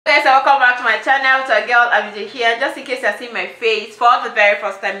Guys, and welcome back to my channel. To a girl Abidjan here. Just in case you're seeing my face for the very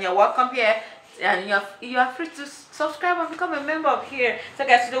first time, you're welcome here, and you are free to subscribe and become a member of here. So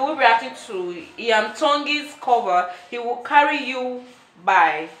guys, today we'll be reacting to Tongi's cover. He will carry you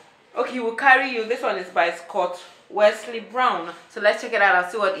by. Okay, he will carry you. This one is by Scott Wesley Brown. So let's check it out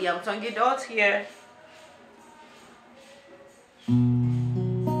and see what Tongi does here.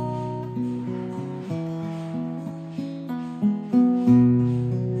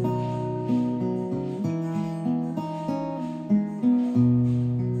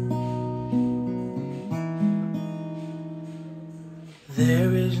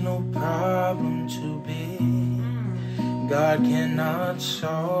 There is no problem too big God cannot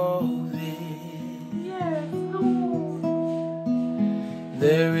solve it. Yes, Lord.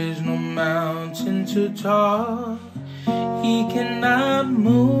 There is no mountain too tall He cannot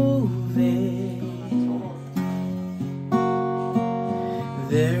move it.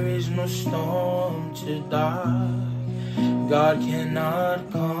 There is no storm too dark God cannot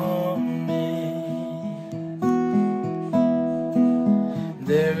calm it.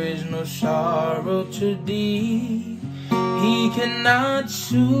 There is no sorrow too deep He cannot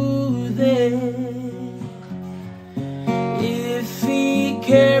soothe it. If He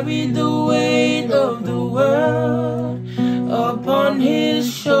carried the weight of the world upon His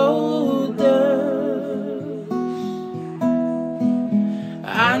shoulders,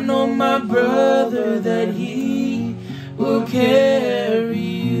 I know my brother that He will carry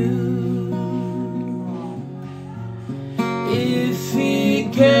you. If He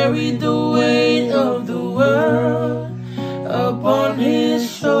carried the weight of the world upon His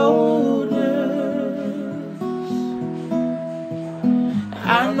shoulders,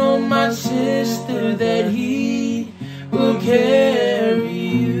 I know my sister that He will carry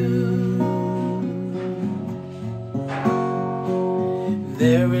you.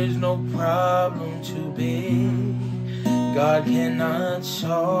 There is no problem too big God cannot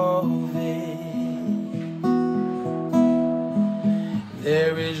solve it.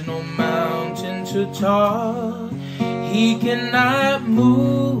 There is no mountain too tall He cannot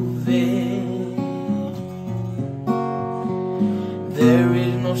move it. There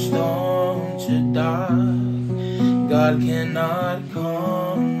is no storm too dark God cannot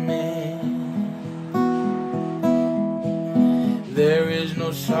calm it. There is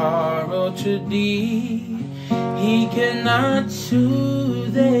no sorrow too deep He cannot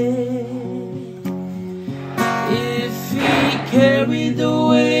soothe it. If He carried the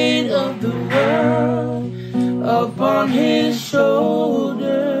weight of the world upon His shoulders,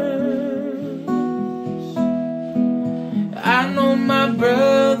 I know my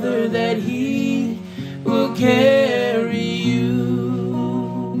brother that He will carry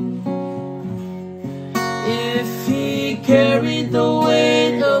you. If He carried the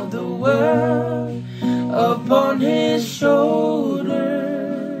weight of the world upon His shoulders,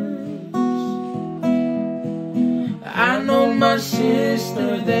 I know my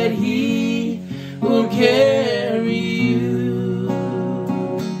sister that He will carry you.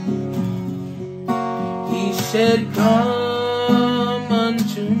 He said, come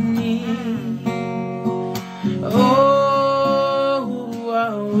unto me, oh, who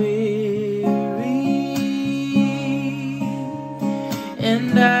are weary,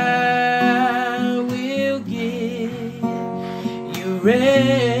 and I will give you rest.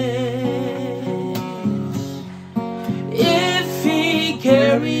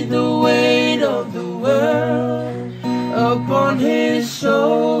 Carry the weight of the world upon His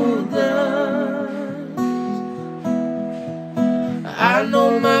shoulders, I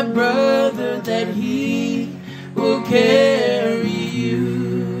know my brother that He will carry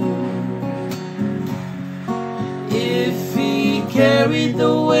you. If He carried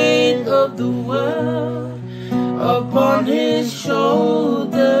the weight of the world upon His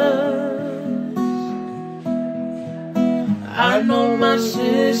shoulders, I know my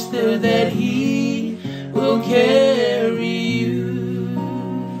sister that He will carry you.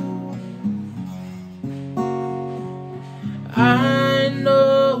 I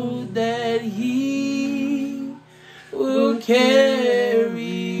know that He will carry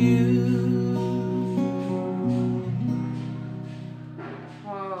you.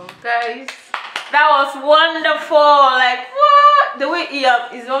 Wow, guys, that was wonderful. Like, what? The way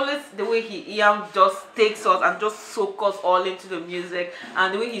is always the way he just takes us and just soaks us all into the music,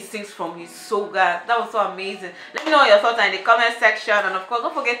 and the way he sings from his soul, God, that was so amazing. Let me know your thoughts in the comment section, and of course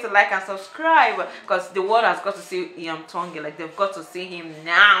don't forget to like and subscribe, because the world has got to see Tongi. Like, they've got to see him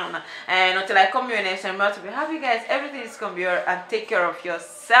now. And until I come here next time, to be happy, guys, everything is gonna be alright, and take care of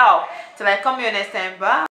yourself. Till I come here next time, bye.